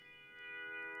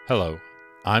Hello,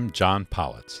 I'm John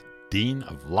Powitz, Dean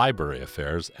of Library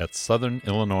Affairs at Southern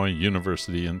Illinois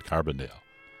University in Carbondale,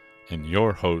 and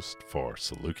your host for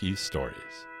Saluki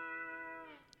Stories.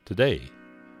 Today,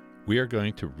 we are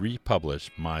going to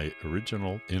republish my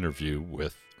original interview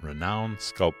with renowned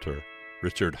sculptor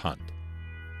Richard Hunt.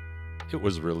 It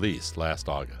was released last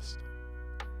August.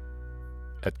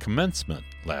 At commencement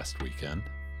last weekend,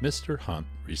 Mr. Hunt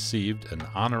received an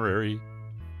honorary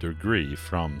degree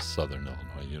from Southern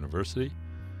Illinois University,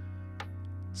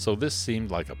 so this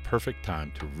seemed like a perfect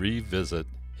time to revisit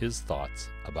his thoughts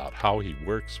about how he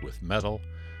works with metal,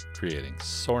 creating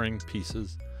soaring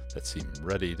pieces that seem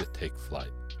ready to take flight.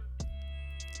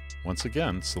 Once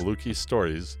again, Saluki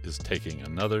Stories is taking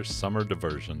another summer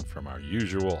diversion from our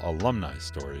usual alumni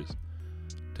stories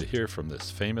to hear from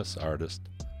this famous artist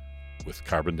with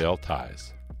Carbondale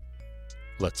ties.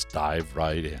 Let's dive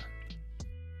right in.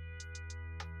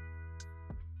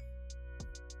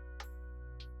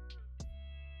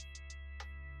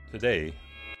 Today,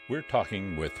 we're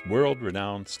talking with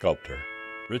world-renowned sculptor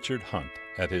Richard Hunt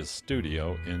at his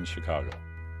studio in Chicago.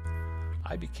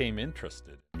 I became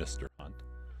interested in Mr. Hunt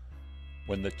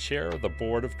when the chair of the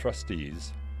Board of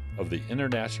Trustees of the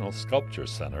International Sculpture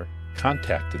Center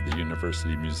contacted the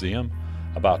University Museum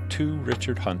about two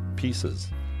Richard Hunt pieces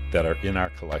that are in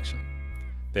our collection.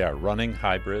 They are Running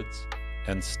Hybrids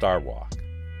and Star Walk.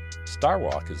 Star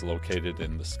Walk is located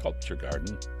in the Sculpture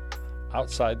Garden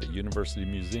outside the University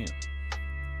Museum.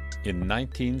 In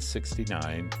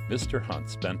 1969, Mr. Hunt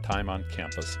spent time on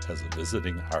campus as a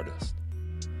visiting artist.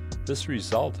 This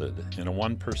resulted in a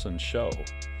one-person show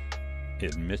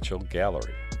in Mitchell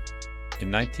Gallery. In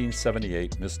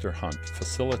 1978, Mr. Hunt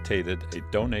facilitated a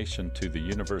donation to the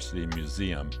University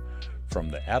Museum from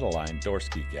the Adeline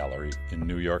Dorsky Gallery in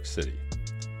New York City.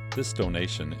 This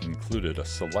donation included a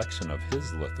selection of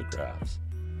his lithographs,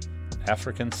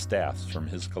 African staffs from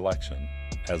his collection,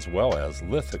 as well as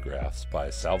lithographs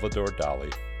by Salvador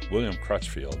Dali, William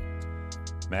Crutchfield,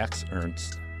 Max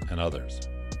Ernst, and others.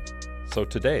 So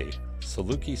today,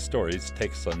 Saluki Stories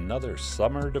takes another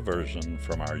summer diversion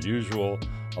from our usual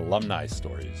alumni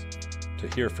stories to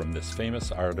hear from this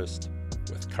famous artist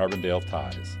with Carbondale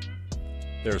ties.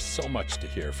 There's so much to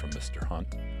hear from Mr.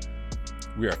 Hunt.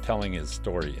 We are telling his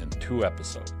story in 2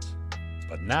 episodes,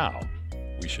 but now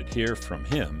we should hear from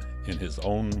him in his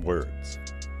own words.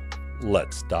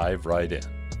 Let's dive right in.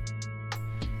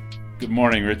 Good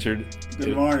morning, Richard.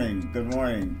 Good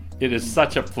morning. It is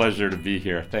such a pleasure to be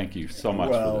here. Thank you so much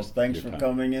for this. Thanks for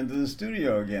coming into the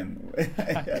studio again.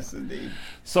 Yes, indeed.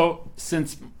 So,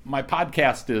 since my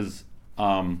podcast is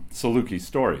Saluki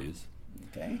Stories,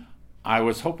 okay, I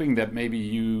was hoping that maybe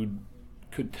you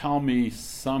could tell me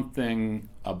something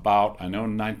about, I know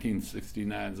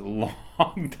 1969 is a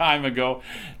long time ago,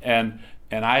 and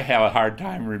I have a hard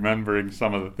time remembering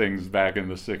some of the things back in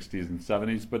the 60s and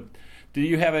 70s, but do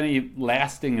you have any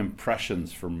lasting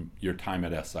impressions from your time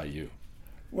at SIU?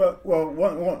 Well,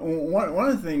 one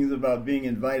of the things about being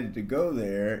invited to go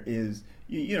there is,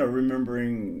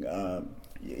 remembering,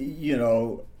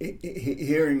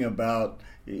 hearing about,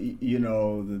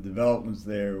 the developments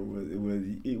there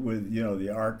with the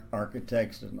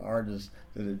architects and artists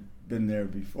that had been there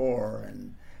before,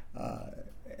 and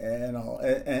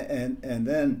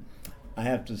then I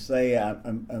have to say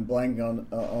I'm blanking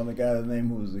on the guy's name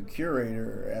who was the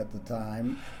curator at the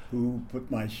time who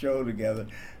put my show together,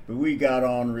 but we got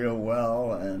on real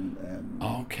well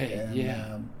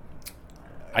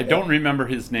I don't remember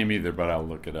his name either, but I'll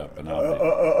look it up and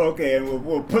okay, and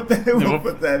we'll put that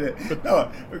put that in. No,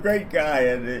 a great guy,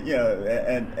 and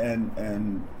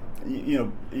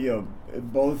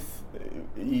both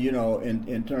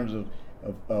in terms of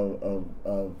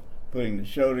putting the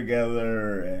show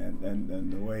together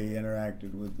and the way he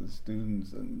interacted with the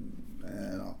students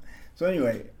and all. So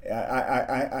anyway,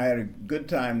 I had a good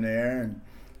time there, and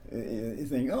you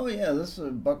think, oh yeah, this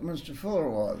is Buckminster Fuller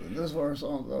was, and this was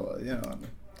so,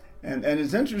 and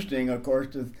it's interesting, of course,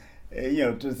 to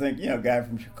think, a guy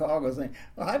from Chicago think,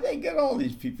 well, how'd they get all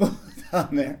these people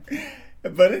down there?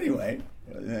 But anyway.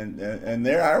 And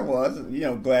there I was,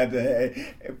 glad to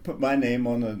put my name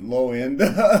on the low end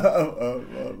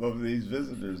of these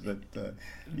visitors that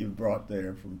you brought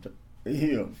there from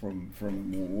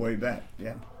way back.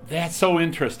 Yeah, that's so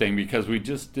interesting because we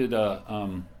just did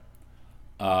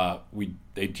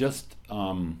they just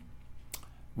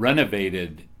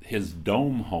renovated his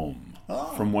dome home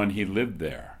from when he lived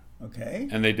there. Okay,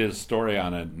 and they did a story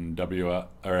on it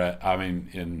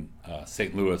in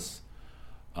St. Louis.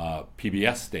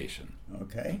 PBS station.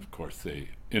 Okay. Of course, they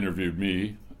interviewed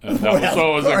me, and that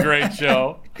was a great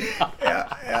show.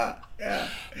 Yeah.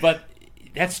 But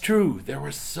That's true. There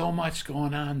was so much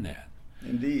going on then.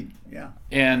 Indeed, yeah.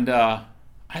 And I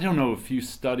don't know if you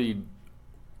studied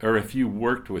or if you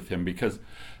worked with him, because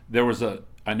there was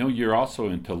I know you're also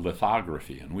into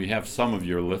lithography, and we have some of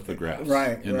your lithographs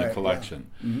in the collection.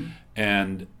 Yeah. Mm-hmm.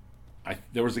 And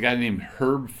there was a guy named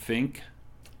Herb Fink.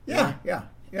 Yeah,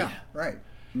 right.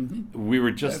 Mm-hmm. We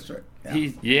were just, that's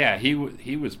right. Yeah. he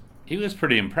was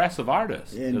pretty impressive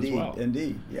artist Indeed, as well.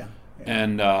 Indeed, yeah.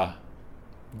 And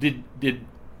did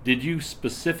you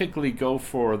specifically go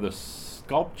for the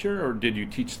sculpture, or did you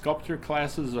teach sculpture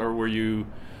classes, or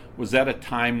was that a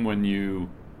time when you?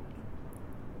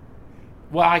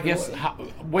 Well, I guess how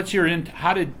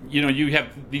did you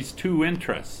have these two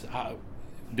interests?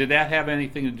 Did that have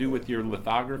anything to do with your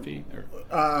lithography?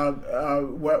 I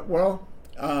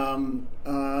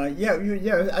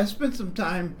spent some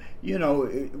time,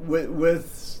 with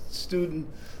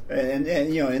students, and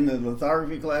in the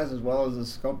lithography class as well as the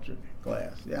sculpture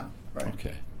class. Yeah, right.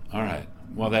 Okay, all right.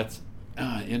 Well, that's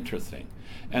interesting.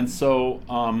 And so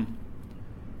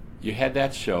you had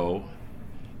that show,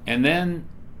 and then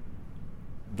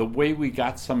the way we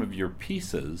got some of your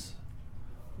pieces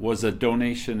was a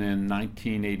donation in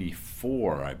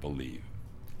 1984, I believe,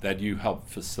 that you helped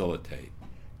facilitate.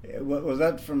 Was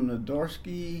that from the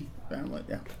Dorsky family?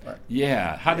 Yeah. Right.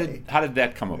 Yeah. How did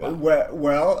that come about?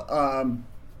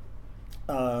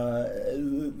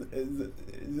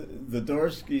 The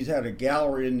Dorskys had a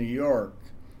gallery in New York,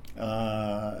 and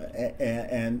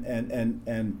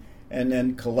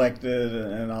then collected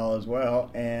and all as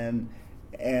well. And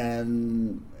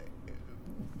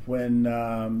when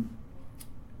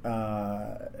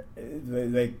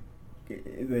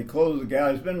they closed the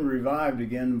gallery, it's been revived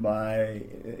again by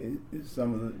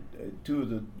two of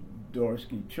the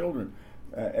Dorsky children,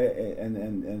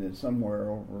 and it's somewhere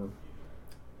over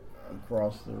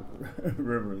across the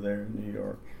river there in New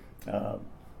York.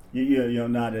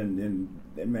 Not in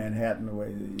Manhattan the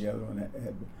way the other one had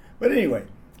been. But anyway,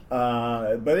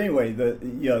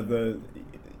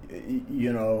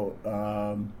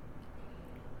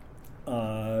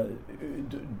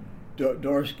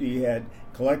 Dorsky had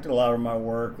collected a lot of my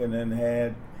work, and then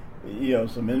had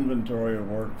some inventory of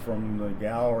work from the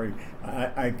gallery.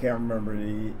 I can't remember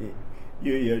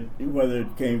whether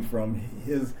it came from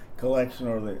his collection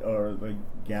or the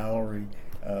gallery,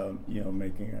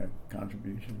 making a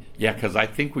contribution. Yeah, because I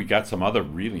think we got some other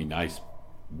really nice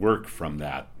work from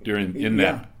that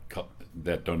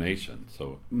that donation.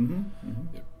 So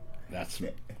that's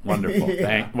wonderful.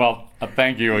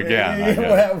 Thank you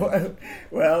again.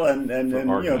 Well,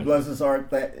 and bless his heart.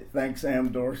 Thank Sam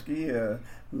Dorsky,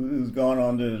 who's gone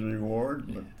on to his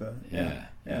reward. But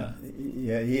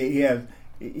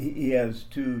he has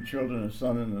two children, a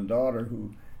son and a daughter,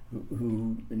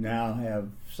 who now have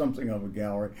something of a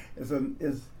gallery. It's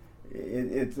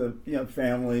a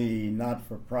family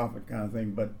not-for-profit kind of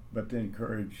thing, but to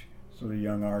encourage sort of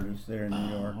young artists there in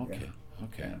New York.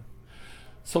 Okay. Yeah.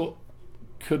 So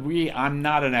could we? I'm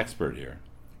not an expert here,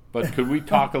 but could we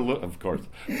talk a little? Of course,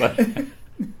 but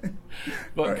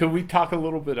Right. could we talk a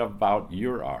little bit about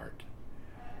your art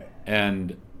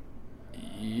and?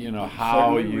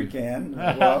 How certainly we can.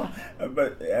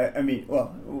 But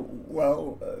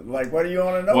like, what do you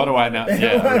want to know? What do I know?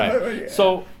 Yeah, right.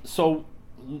 So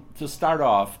to start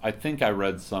off, I think I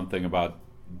read something about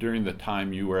during the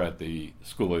time you were at the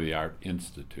School of the Art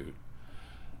Institute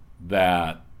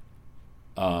that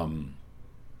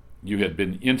you had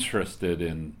been interested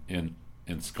in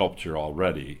sculpture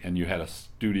already, and you had a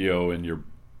studio in your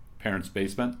parents'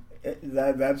 basement.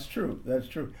 That's true.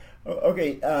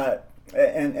 Okay.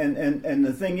 And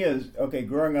the thing is,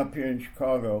 growing up here in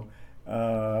Chicago,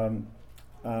 I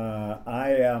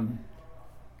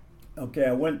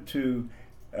went to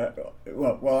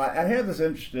I had this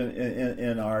interest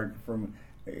in art from.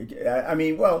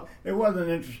 There was an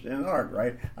interest in art,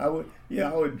 right? I would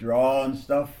draw and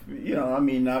stuff,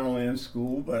 not only in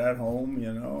school but at home,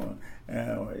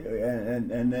 and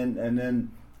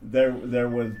then there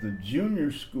was the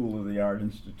Junior School of the Art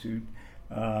Institute.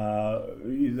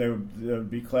 There would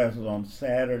be classes on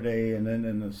Saturday, and then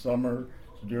in the summer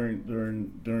during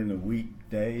the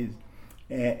weekdays,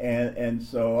 and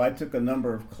so I took a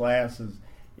number of classes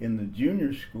in the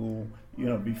junior school,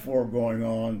 before going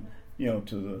on, to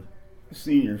the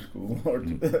senior school,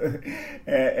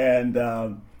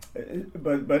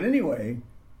 but anyway,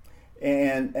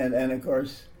 and of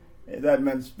course that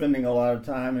meant spending a lot of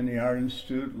time in the Art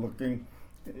Institute, looking,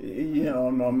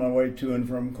 on my way to and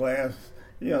from class.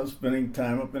 Spending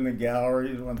time up in the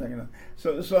galleries, one thing.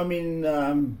 There's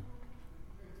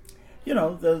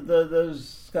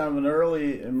kind of an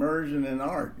early immersion in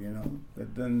art,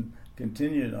 that then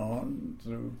continued on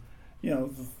through,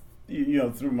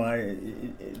 through my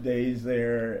days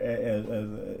there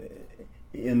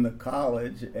in the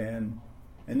college and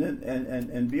then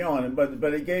and beyond.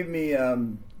 But it gave me, I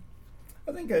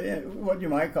think, what you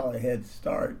might call a head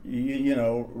start.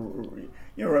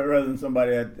 Rather than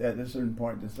somebody at a certain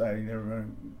point deciding they were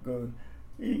going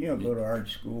to go to art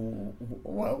school.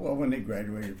 Well, when they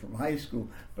graduated from high school.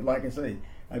 But like I say,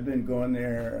 I've been going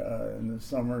there in the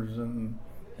summers and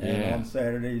on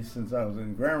Saturdays since I was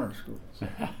in grammar school. So.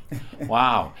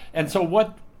 Wow! And so,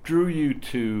 what drew you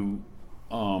to?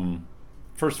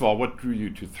 First of all, what drew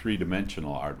you to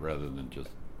three-dimensional art rather than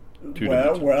just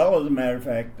two-dimensional? Well, as a matter of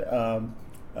fact,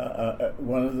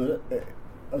 one of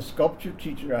a sculpture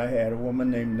teacher I had, a woman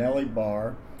named Nellie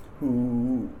Barr,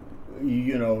 who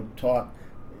taught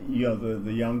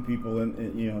the young people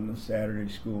in the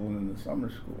Saturday school and in the summer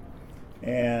school,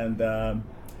 and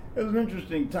it was an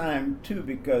interesting time too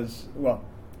because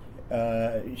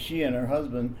she and her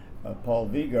husband Paul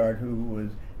Vigard, who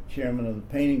was chairman of the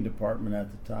painting department at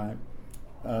the time.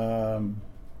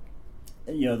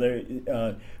 He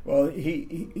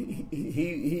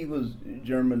was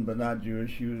German but not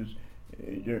Jewish. He was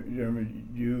German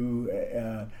Jew,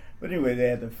 but anyway, they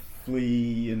had to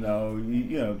flee,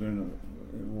 during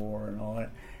the war and all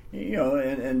that,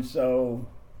 and so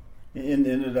it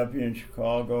ended up here in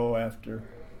Chicago after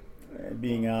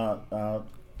being out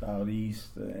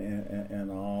east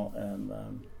and all, and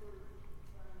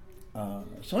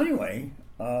so anyway.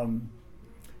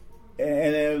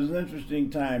 And it was an interesting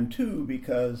time too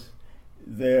because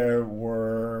there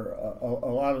were a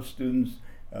lot of students,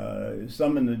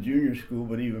 some in the junior school,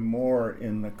 but even more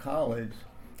in the college.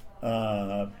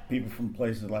 People from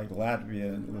places like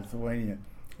Latvia and Lithuania,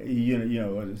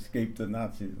 had escaped the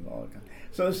Nazis and all that.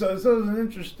 So it was an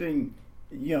interesting,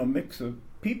 mix of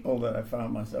people that I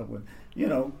found myself with.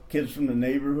 Kids from the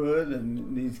neighborhood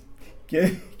and these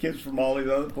kids from all these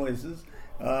other places,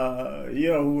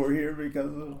 who were here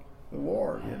because of the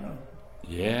war,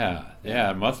 Yeah,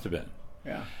 it must have been.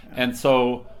 Yeah. And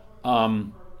so, I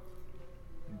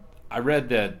read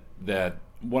that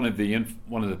one of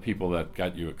the people that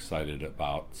got you excited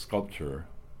about sculpture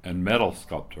and metal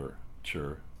sculpture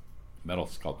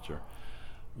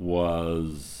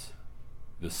was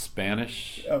the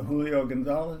Spanish Julio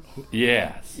Gonzalez.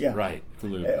 Yes. Yeah. Right.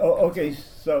 Julio. Okay.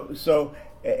 So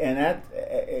and at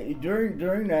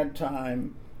during that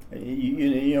time,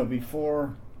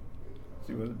 before.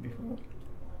 See, was it before?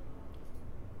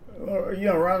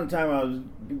 Well, around the time I was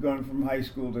going from high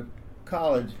school to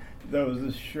college, there was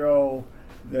this show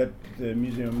that the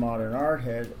Museum of Modern Art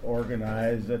had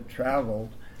organized that traveled,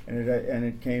 and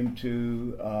it came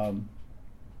to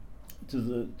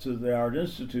the Art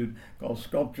Institute called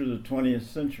Sculpture of the 20th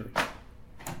Century,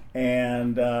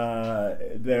 and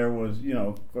there was,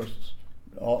 of course,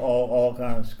 all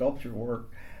kind of sculpture work.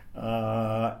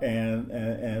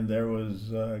 And there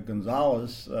was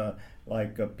Gonzalez,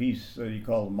 like a piece you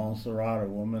call the Montserrat, a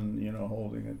woman,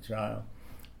 holding a child,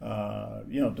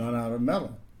 done out of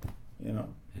metal,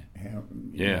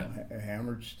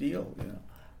 hammered steel,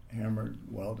 hammered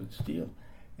welded steel,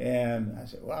 and I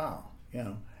said, wow,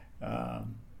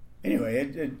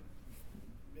 anyway,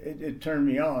 it turned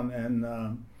me on,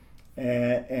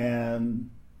 and.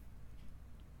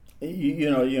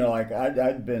 Like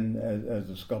I'd been as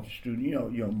a sculpture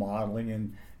student,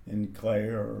 modeling in clay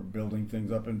or building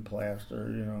things up in plaster,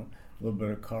 a little bit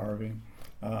of carving,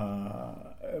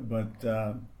 but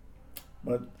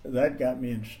that got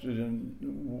me interested in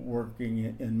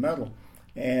working in metal,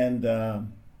 and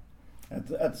at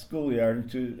the School of the Art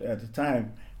Institute at the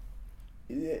time,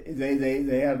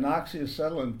 they had an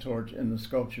oxyacetylene torch in the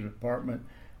sculpture department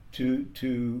to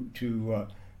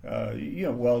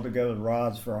weld together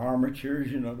rods for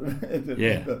armatures,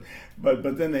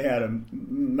 but then they had a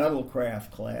metal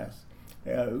craft class,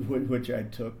 which I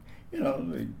took, get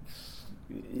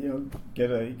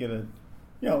a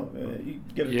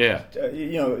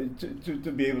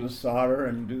to be able to solder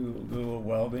and do a little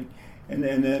welding, and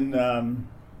then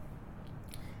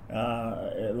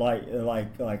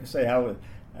like I say, I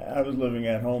was living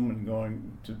at home and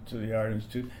going to the Art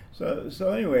Institute. So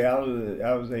anyway,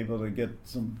 I was able to get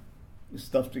some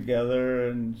stuff together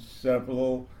and set up a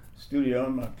little studio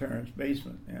in my parents'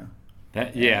 basement.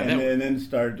 And then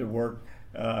started to work.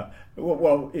 The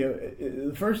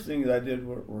first things I did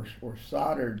were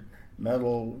soldered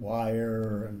metal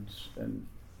wire and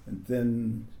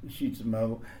thin sheets of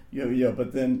metal.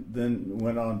 But then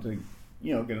went on to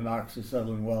get an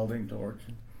oxyacetylene welding torch.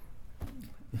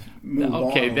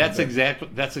 Okay, that's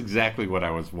exactly what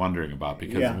I was wondering about,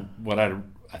 because what I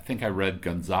think I read,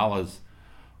 Gonzalez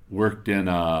worked in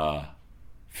a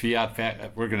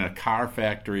worked in a car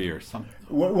factory or something.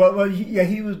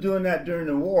 He was doing that during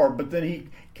the war, but then he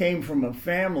came from a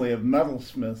family of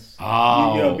metalsmiths.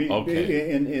 Oh,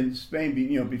 okay. In Spain,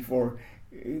 before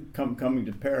coming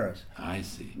to Paris. I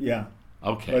see. Yeah.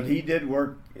 Okay. But he did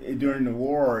work during the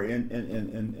war in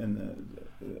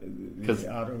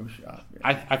the auto shop.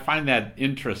 Yeah. I find that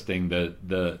interesting,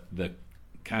 the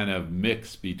kind of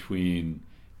mix between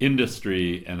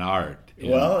industry and art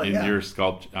in your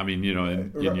sculpture. I mean,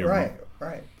 in your right,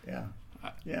 yeah.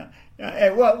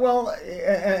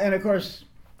 And of course,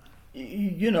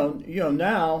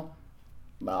 now,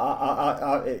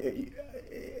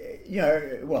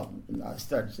 I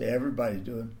start to say everybody's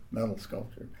doing metal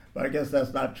sculpture, but I guess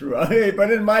that's not true.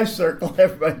 But in my circle,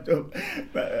 everybody do.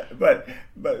 But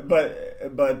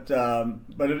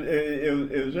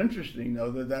it was interesting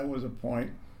though that was a point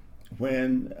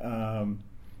when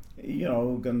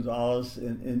Gonzalez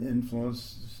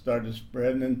influence started to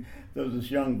spread, and then there was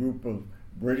this young group of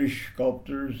British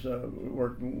sculptors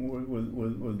working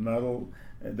with metal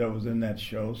that was in that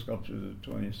show, Sculptures of the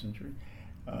 20th Century.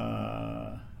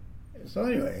 So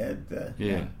anyway,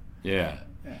 yeah.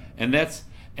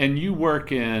 And you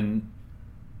work in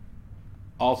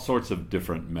all sorts of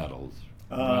different metals.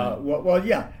 Right?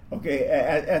 Yeah. Okay.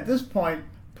 At this point,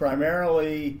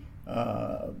 primarily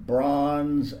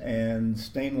bronze and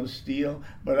stainless steel,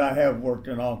 but I have worked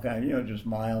in all kinds. Just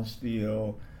mild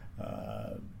steel,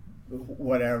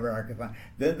 whatever I could find.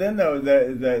 Then there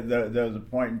was a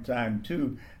point in time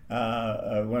too.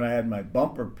 When I had my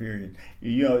bumper period,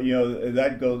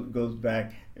 that goes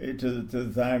back to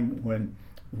the time when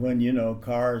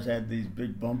cars had these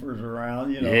big bumpers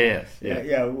around. Yes.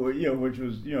 Which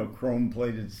was chrome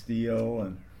plated steel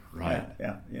and right.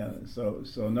 Yeah. So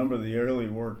a number of the early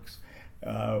works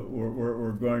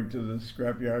were going to the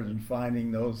scrapyards and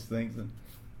finding those things and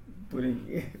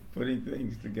putting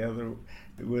things together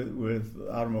with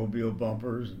automobile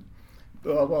bumpers. And,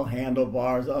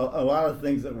 handlebars, a lot of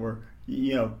things that were,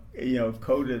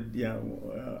 coated,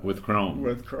 with chrome.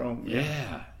 With chrome.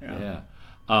 Yeah.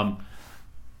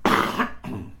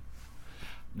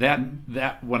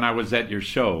 That when I was at your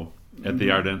show at the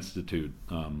Art Institute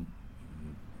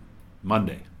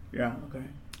Monday. Yeah. Okay.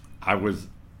 I was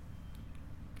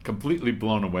completely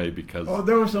blown away because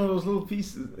there were some of those little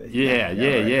pieces.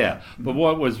 Yeah. But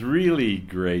what was really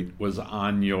great was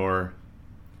on your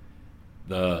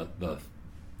the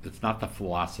it's not the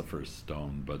Philosopher's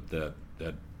Stone, but that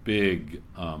big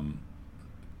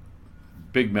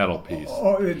metal piece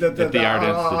at the Art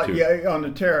Institute. Yeah, on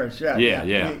the terrace.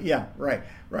 Yeah. Right.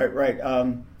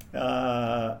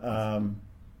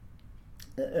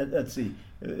 Let's see.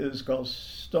 It's called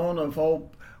Stone of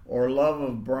Hope or Love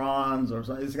of Bronze or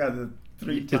something. It's got the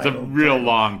three titles. It's a real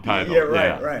long title.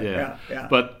 Yeah, right. Yeah.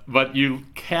 But you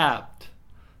capped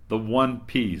the one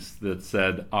piece that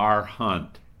said "R.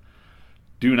 Hunt,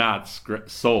 do not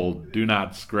sold, do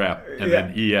not scrap," and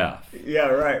then EF. Yeah,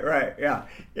 right. Yeah.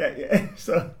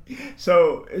 So,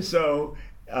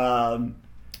 and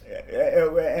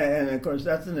of course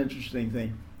that's an interesting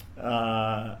thing.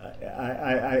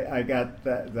 I got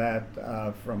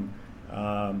that from.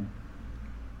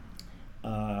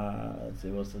 Let's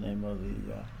see, what's the name of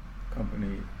the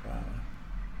company?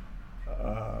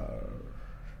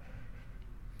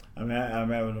 I'm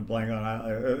having a blank on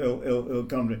it. It'll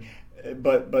come to me.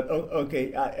 But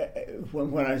okay.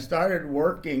 When I started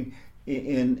working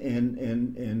in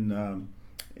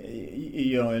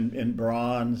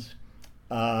bronze,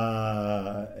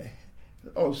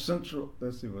 Central.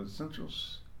 Let's see, was Central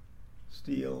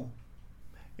Steel.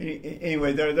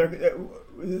 Anyway,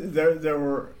 there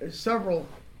were several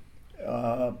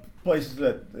places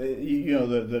that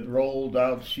that rolled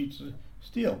out sheets of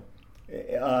steel.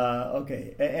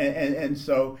 Okay, and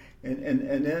so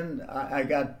then I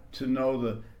got to know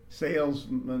the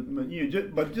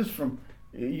salesman, but just from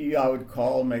I would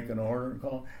call, make an order, and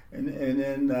call, and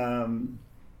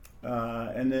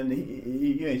then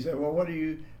he said, well, what do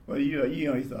you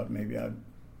he thought maybe I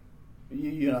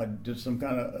did some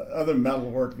kind of other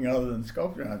metalworking other than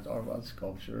sculpture. And I thought about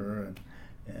sculpture,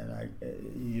 and I'd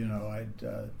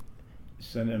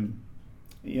send him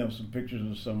some pictures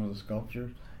of some of the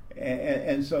sculptures,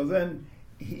 and so then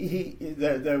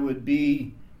there would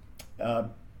be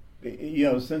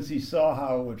since he saw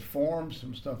how it would form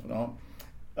some stuff and all,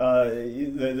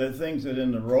 the things that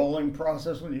in the rolling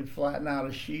process when you flatten out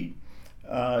a sheet,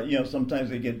 sometimes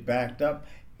they get backed up.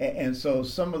 And so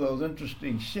some of those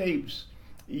interesting shapes,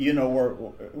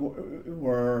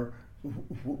 were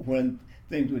when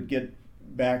things would get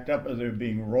backed up as they're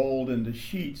being rolled into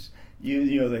sheets,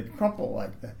 they crumple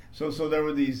like that. So there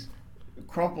were these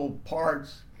crumpled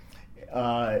parts.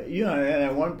 And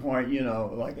at one point,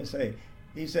 like I say,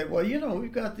 he said, well,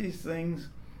 we've got these things,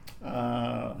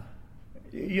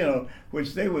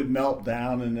 which they would melt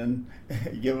down and then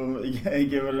give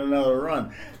it another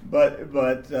run.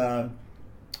 But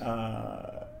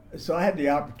so I had the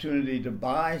opportunity to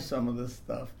buy some of this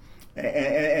stuff,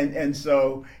 and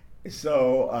so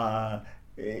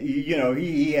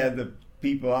he had the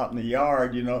people out in the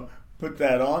yard, put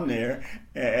that on there,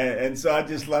 and so I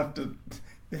just left it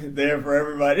there for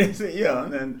everybody to see,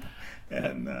 and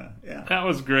yeah. That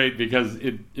was great because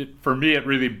it for me it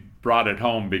really brought it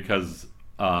home because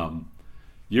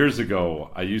years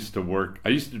ago I used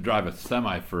to drive a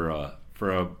semi for a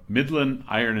Midland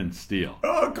Iron and Steel.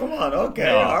 Oh, come on. Okay.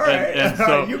 All right. And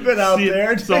so, you've been out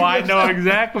there. So I know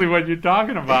exactly what you're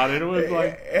talking about. It was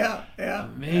like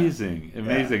amazing.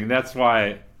 Yeah. That's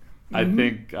why I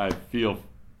think I feel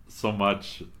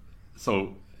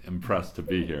so impressed to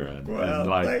be here and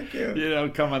thank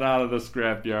you. Coming out of the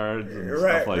scrap yards and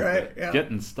stuff like that. Yeah.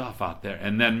 Getting stuff out there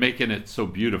and then making it so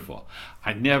beautiful.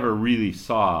 I never really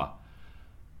saw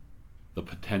the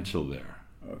potential there.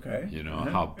 Okay.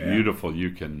 How beautiful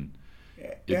it can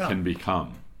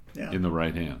become in the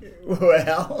right hand.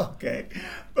 Well, okay.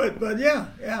 But yeah.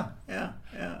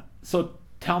 So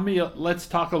tell me, let's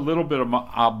talk a little bit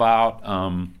about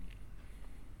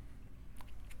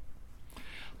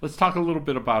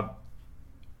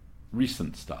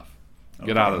recent stuff.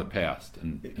 Get out of the past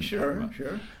and sure.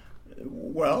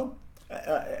 Well,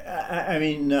 I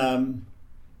mean, in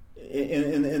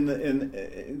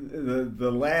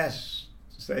the last,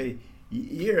 say,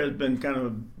 year has been kind of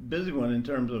a busy one in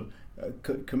terms of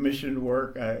commissioned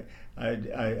work.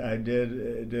 I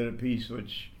did a piece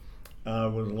which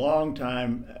was a long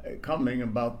time coming,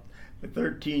 about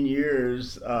 13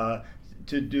 years, to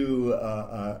do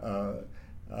a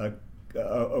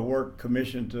work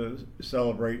commissioned to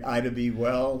celebrate Ida B.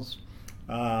 Wells,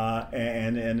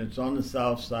 and it's on the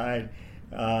South Side,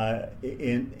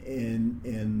 in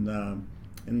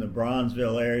the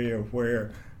Bronzeville area, where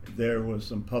there was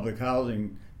some public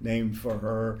housing named for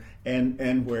her,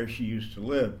 and where she used to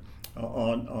live,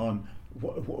 on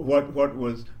what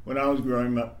was, when I was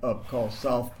growing up, called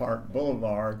South Park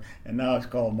Boulevard, and now it's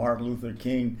called Martin Luther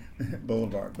King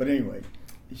Boulevard. But anyway,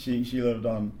 she lived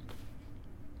on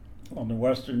the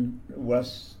western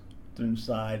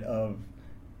side of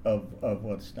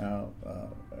what's now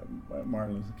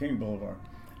Martin Luther King Boulevard,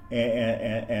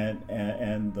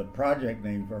 and the project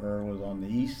name for her was on the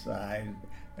east side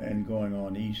and going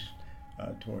on east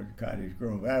toward Cottage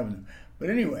Grove Avenue. But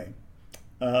anyway,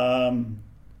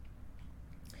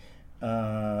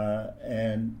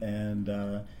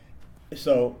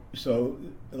 so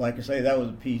like I say, that was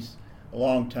a piece a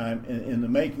long time in the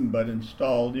making, but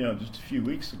installed, just a few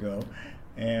weeks ago,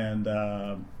 and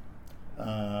and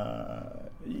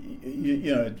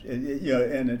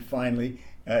it finally,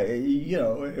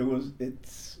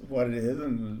 it's what it is,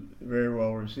 and was very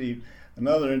well received.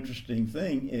 Another interesting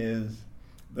thing is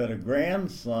that a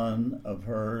grandson of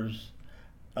hers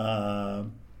was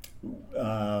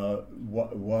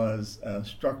a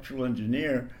structural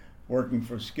engineer working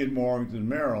for Skidmore and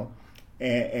Merrill,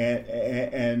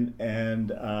 and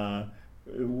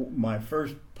my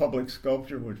first public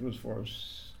sculpture, which was for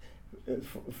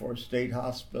a state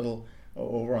hospital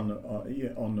over on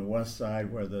the west side,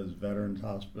 where there's Veterans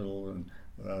Hospital, and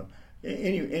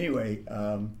anyway,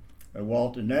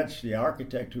 Walter Netsch, the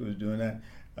architect who was doing that,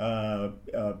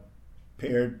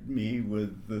 paired me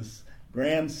with this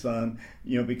grandson,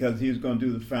 because he was going to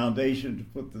do the foundation to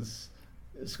put this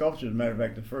sculpture. As a matter of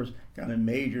fact, the first kind of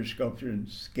major sculpture in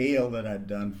scale that I'd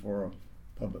done for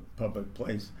a public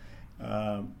place,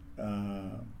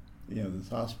 this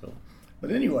hospital.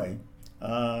 But anyway,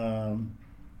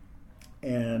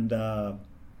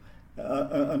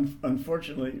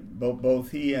 unfortunately,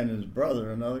 both he and his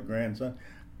brother, another grandson,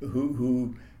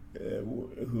 who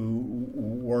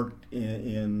worked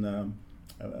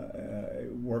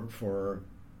worked for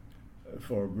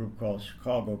a group called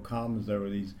Chicago Commons. There were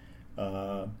these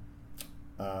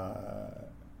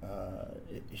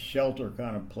shelter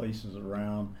kind of places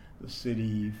around the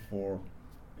city for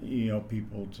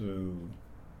people to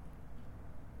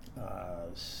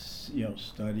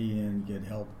study and get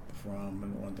help from,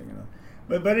 and one thing and another.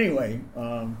 But anyway,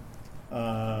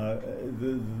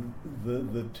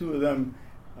 the two of them,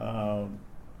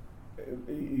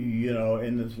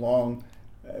 in this long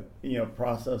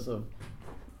process of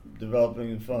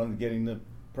developing the funds, getting the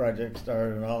project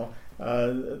started and all,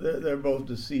 they're both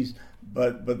deceased.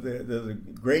 But there's a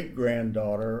great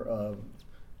granddaughter of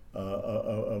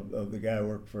the guy who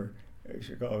worked for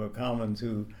Chicago Commons,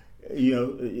 who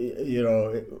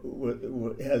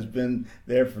has been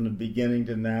there from the beginning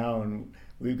to now, and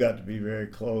we've got to be very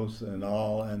close and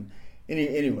all. And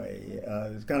anyway,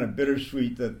 it's kind of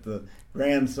bittersweet that the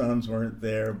grandsons weren't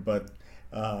there, but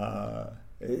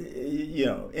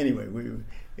anyway,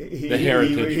 he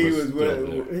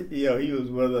was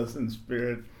with us in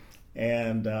spirit,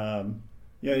 and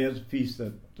he has a piece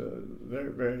that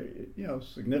very very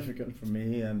significant for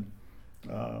me, and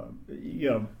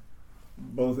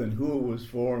both in who it was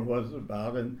for and what it was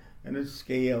about, and its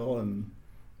scale, and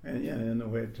the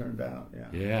way it turned out.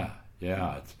 Yeah,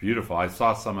 it's beautiful. I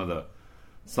saw some of the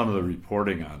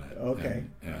reporting on it. Okay,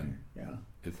 and yeah,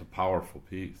 it's a powerful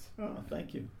piece. Oh,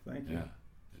 thank you. Yeah,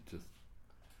 it just.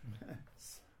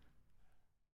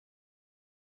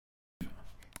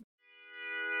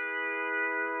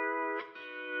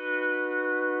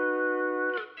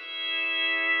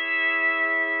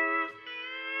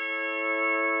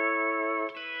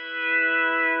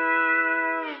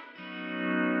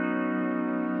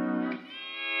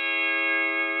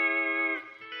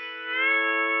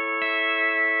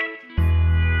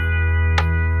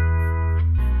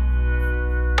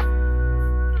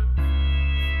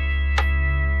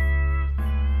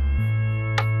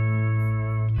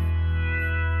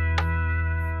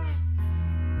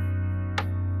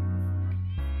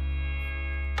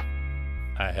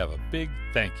 I have a big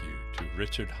thank you to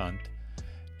Richard Hunt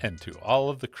and to all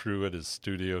of the crew at his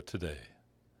studio today.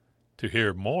 To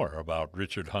hear more about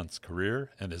Richard Hunt's career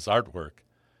and his artwork,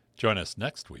 join us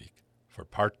next week for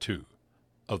part 2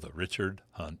 of the Richard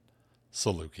Hunt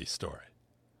Saluki story.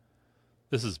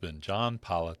 This has been John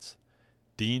Politz,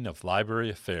 Dean of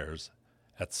Library Affairs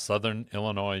at Southern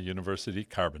Illinois University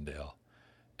Carbondale,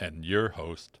 and your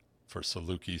host for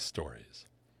Saluki Stories.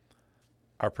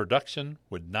 Our production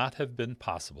would not have been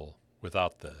possible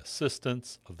without the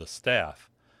assistance of the staff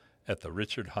at the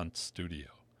Richard Hunt Studio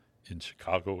in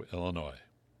Chicago, Illinois.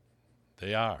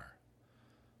 They are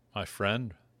my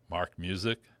friend Mark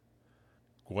Music,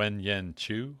 Gwen Yen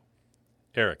Chu,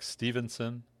 Eric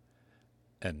Stevenson,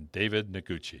 and David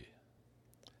Noguchi.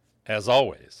 As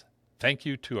always, thank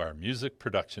you to our music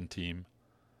production team,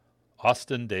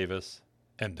 Austin Davis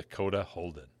and Dakota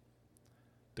Holden.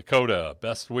 Dakota,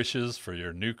 best wishes for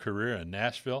your new career in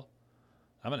Nashville.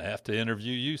 I'm going to have to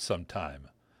interview you sometime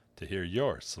to hear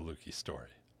your Saluki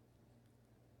story.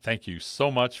 Thank you so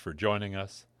much for joining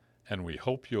us, and we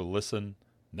hope you'll listen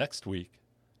next week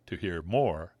to hear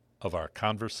more of our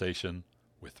conversation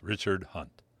with Richard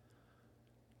Hunt.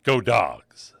 Go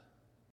Dogs!